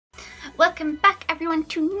Welcome back everyone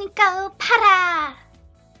to Nekopara!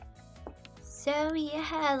 So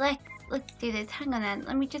yeah, let's do this. Hang on then.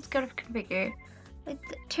 Let me just go to configure. Let's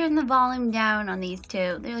turn the volume down on these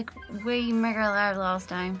two. They're like way mega loud last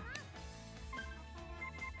time.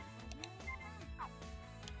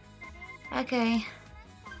 Okay.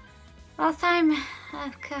 Last time,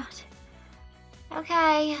 oh god.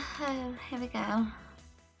 Okay, here we go.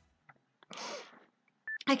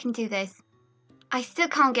 I can do this. I still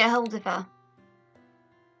can't get hold of her.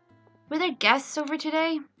 Were there guests over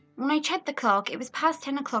today? When I checked the clock, it was past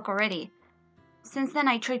 10 o'clock already. Since then,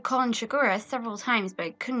 I tried calling Shigura several times, but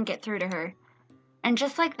I couldn't get through to her. And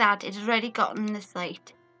just like that, it had already gotten this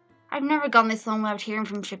late. I've never gone this long without hearing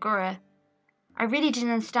from Shigura. I really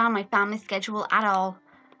didn't understand my family schedule at all.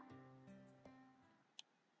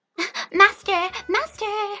 Master!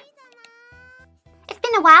 It's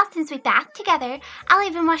been a while since we backed together. I'll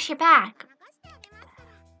even wash your back.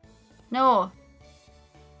 No.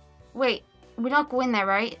 Wait, we're not going there,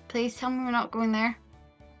 right? Please tell me we're not going there.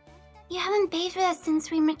 You haven't bathed with us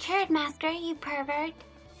since we matured, Master, you pervert.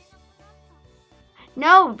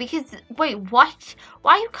 No, because... Wait, what?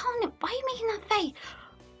 Why are you calling it... Why are you making that face?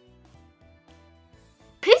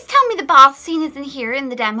 Please tell me the bath scene isn't here in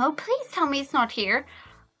the demo. Please tell me it's not here.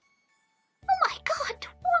 Oh my god,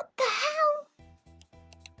 what the hell?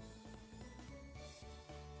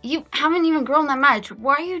 You haven't even grown that much.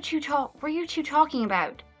 What are you two talking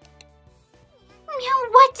about?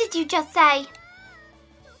 What did you just say?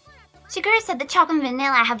 Shigura said that Chocola and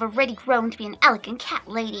Vanilla have already grown to be an elegant cat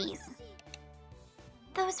ladies.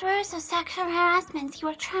 Those words of sexual harassment. You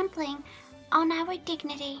are trampling on our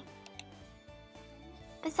dignity.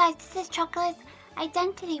 Besides, this is Chocola's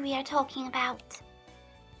identity we are talking about.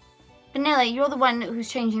 Vanilla, you're the one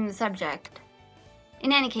who's changing the subject.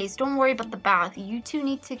 In any case, don't worry about the bath. You two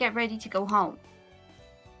need to get ready to go home.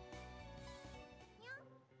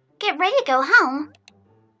 Get ready to go home?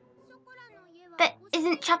 But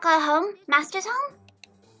isn't Chocola home? Master's home?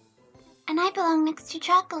 And I belong next to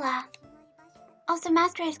Chocola. Also,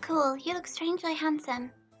 Master is cool. You look strangely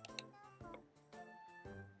handsome.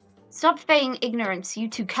 Stop feigning ignorance. You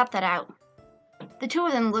two cut that out. The two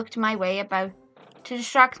of them looked my way about to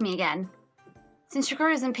distract me again. Since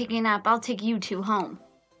Shigura isn't picking up, I'll take you two home.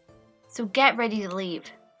 So get ready to leave.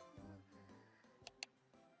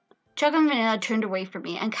 Chocola and Vanilla turned away from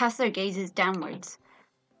me and cast their gazes downwards.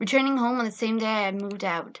 Returning home on the same day I had moved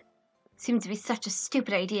out seemed to be such a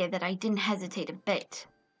stupid idea that I didn't hesitate a bit.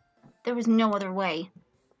 There was no other way,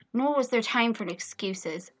 nor was there time for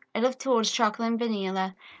excuses. I looked towards Chocola and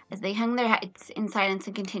Vanilla as they hung their heads in silence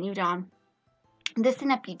and continued on.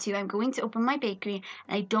 Listen up, you two. I'm going to open my bakery,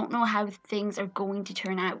 and I don't know how things are going to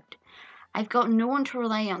turn out. I've got no one to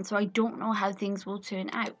rely on, so I don't know how things will turn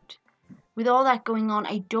out. With all that going on,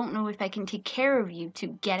 I don't know if I can take care of you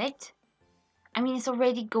two. Get it? I mean, it's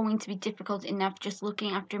already going to be difficult enough just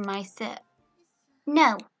looking after my set.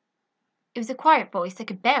 No. It was a quiet voice. I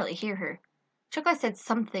could barely hear her. Chocola said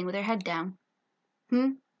something with her head down.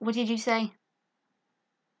 What did you say?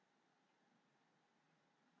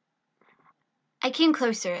 I came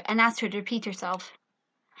closer and asked her to repeat herself.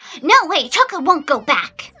 No way! Chocola won't go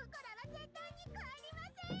back!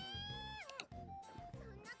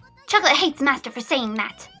 Chocola hates Master for saying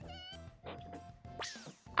that.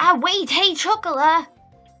 Ah, wait! Hey, Chocola!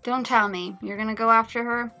 Don't tell me. You're gonna go after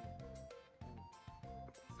her?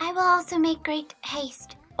 I will also make great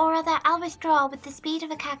haste, or rather I'll withdraw with the speed of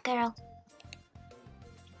a cat girl.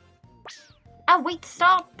 Ah, wait,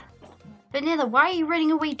 stop! Vanilla, why are you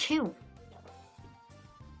running away too?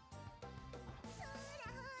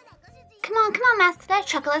 Come on, Master.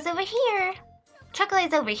 Chocola's over here.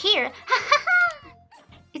 Chocola's over here. Ha ha ha!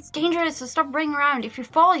 It's dangerous, so stop running around. If you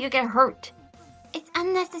fall, you'll get hurt. It's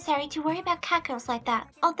unnecessary to worry about catgirls like that.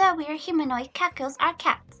 Although we are humanoid, catgirls are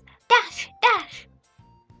cats. Dash! Dash!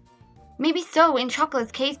 Maybe so in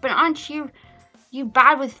Chocola's case, but aren't you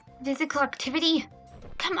bad with physical activity?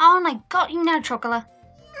 Come on, I got you now, Chocola.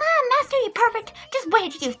 Master, you pervert. Just where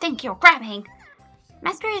do you think you're grabbing?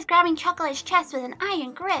 Master is grabbing Chocola's chest with an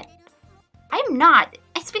iron grip. I'm not.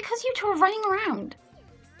 It's because you two are running around.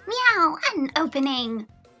 Meow, an opening.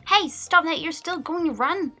 Hey, stop that. You're still going to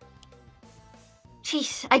run.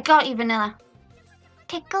 Jeez, I got you, Vanilla.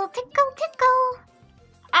 Tickle, tickle, tickle.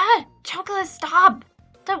 Ah, Chocola, stop.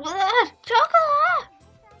 Chocola.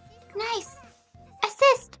 Nice.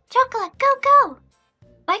 Assist. Chocola, go, go.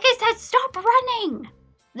 Like I said, stop running.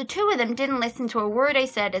 The two of them didn't listen to a word I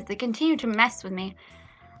said as they continued to mess with me.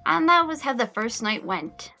 And that was how the first night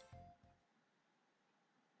went.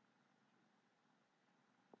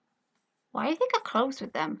 Why have they got clothes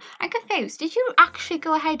with them? I'm confused. Did you actually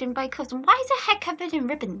go ahead and buy clothes? And why is her head covered in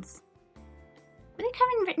ribbons? Were they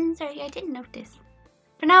covered in ribbons? Or I didn't notice.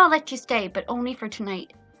 For now, I'll let you stay, but only for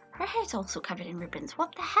tonight. Her hair's also covered in ribbons.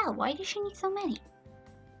 What the hell? Why does she need so many?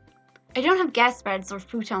 I don't have guest beds or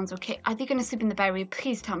futons, okay? Are they going to sleep in the bed? Will you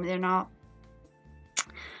please tell me they're not?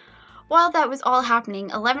 While that was all happening,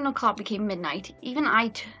 11 o'clock became midnight. Even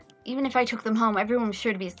if I took them home, everyone was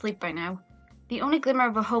sure to be asleep by now. The only glimmer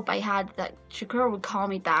of a hope I had that Shakura would call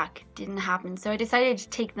me back didn't happen, so I decided to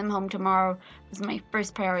take them home tomorrow was my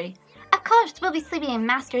first priority. Of course, we'll be sleeping in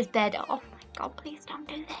Master's bed. Oh my god, please don't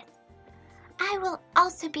do this. I will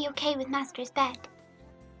also be okay with Master's bed.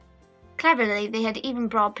 Cleverly, they had even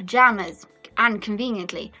brought pajamas, and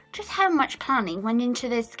conveniently. Just how much planning went into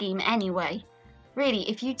this scheme anyway? Really,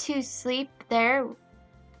 if you two sleep there,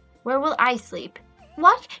 where will I sleep?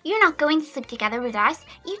 What? You're not going to sleep together with us?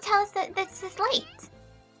 You tell us that this is late.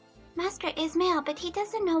 Master is male, but he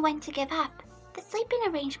doesn't know when to give up. The sleeping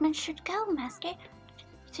arrangement should go, Master.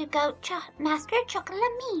 Master, Chocola,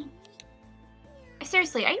 me.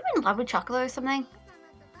 Seriously, are you in love with Chocola or something?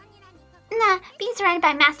 Nah, being surrounded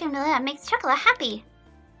by Master and Vanilla makes Chocola happy.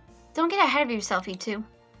 Don't get ahead of yourself, you two.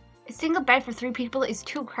 A single bed for 3 people is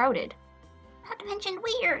too crowded. Not to mention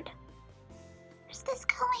weird. Where's this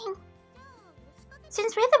going?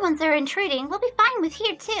 Since we're the ones that are intruding, we'll be fine with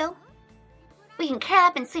here too. We can curl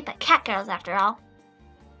up and sleep like catgirls after all.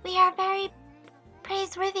 We are very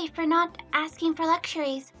praiseworthy for not asking for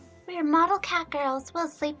luxuries. We are model catgirls. We'll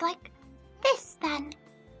sleep like this then.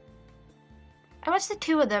 I watched the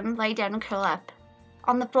 2 of them lie down and curl up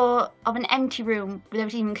on the floor of an empty room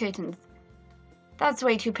without even curtains. That's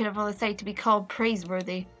way too pitiful a sight to be called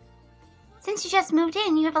praiseworthy. Since you just moved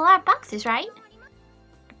in, you have a lot of boxes, right?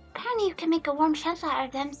 Apparently you can make a warm shelter out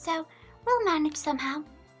of them, so we'll manage somehow.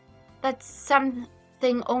 That's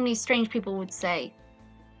something only strange people would say.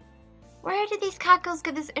 Where did these catgirls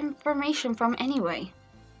get this information from anyway?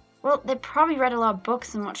 Well, they probably read a lot of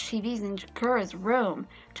books and watched TVs in Sakura's room.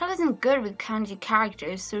 Child isn't good with kanji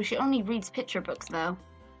characters, so she only reads picture books, though.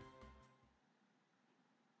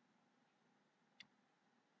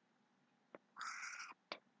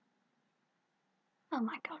 Oh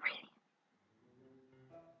my god, really?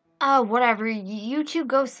 Oh, whatever. You two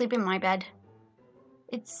go sleep in my bed.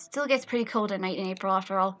 It still gets pretty cold at night in April,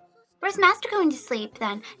 after all. Where's Master going to sleep,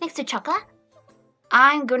 then? Next to Chocola?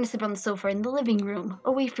 I'm going to sleep on the sofa in the living room,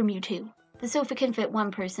 away from you two. The sofa can fit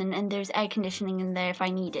 1 person, and there's air conditioning in there if I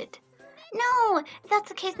need it. No! If that's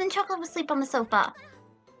the case, then Chocola will sleep on the sofa.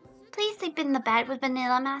 Please sleep in the bed with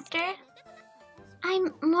Vanilla, Master.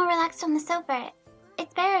 I'm more relaxed on the sofa.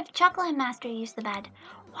 It's better if Chocola and Master use the bed.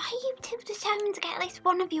 Why are you two determined to get at least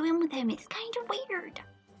one of you in with him? It's kind of weird.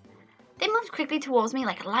 They moved quickly towards me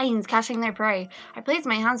like lions catching their prey. I placed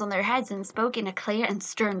my hands on their heads and spoke in a clear and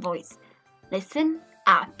stern voice. Listen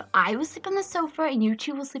up. I will sleep on the sofa and you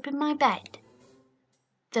two will sleep in my bed.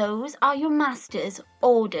 Those are your master's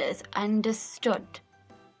orders, understood?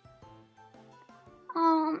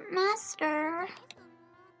 Oh, Master.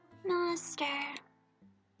 Master.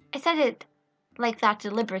 I said it like that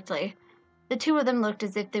deliberately. The 2 of them looked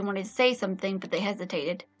as if they wanted to say something, but they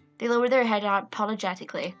hesitated. They lowered their head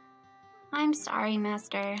apologetically. I'm sorry,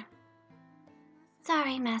 Master.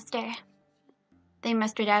 Sorry, Master. They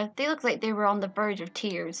mustered out. They looked like they were on the verge of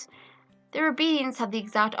tears. Their obedience had the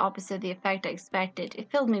exact opposite of the effect I expected.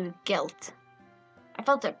 It filled me with guilt. I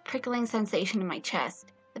felt a prickling sensation in my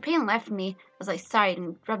chest. The pain left me as I sighed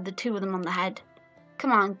and rubbed the 2 of them on the head.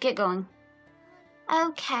 Come on, get going.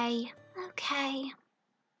 Okay.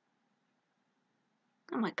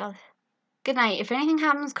 Oh my god. Good night. If anything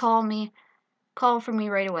happens, call for me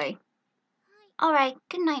right away. Alright,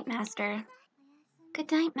 good night, Master.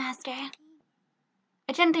 Good night, Master.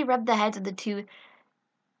 I gently rubbed the heads of the 2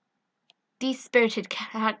 dispirited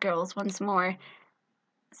catgirls once more.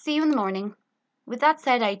 See you in the morning. With that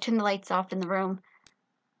said, I turned the lights off in the room.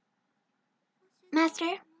 Master?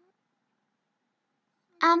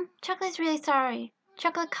 Chocolate's really sorry.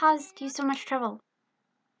 Chocolate caused you so much trouble.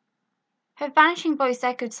 Her vanishing voice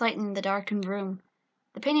echoed slightly in the darkened room.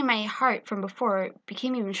 The pain in my heart from before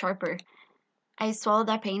became even sharper. I swallowed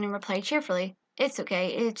that pain and replied cheerfully, It's okay,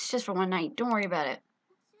 it's just for one night, don't worry about it.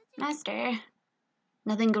 Master.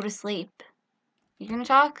 Nothing, go to sleep. You gonna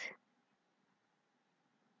talk?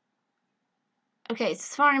 Okay,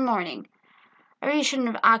 it's tomorrow morning. I really shouldn't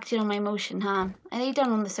have acted on my emotion, huh? I lay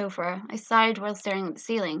down on the sofa. I sighed while staring at the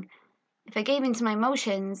ceiling. If I gave in to my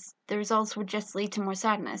emotions, the results would just lead to more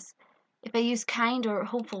sadness. If I used kind or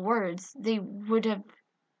hopeful words, they would have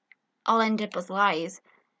all ended up as lies.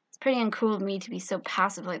 It's pretty uncool of me to be so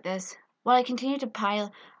passive like this. While I continued to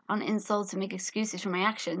pile on insults and make excuses for my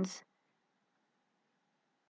actions.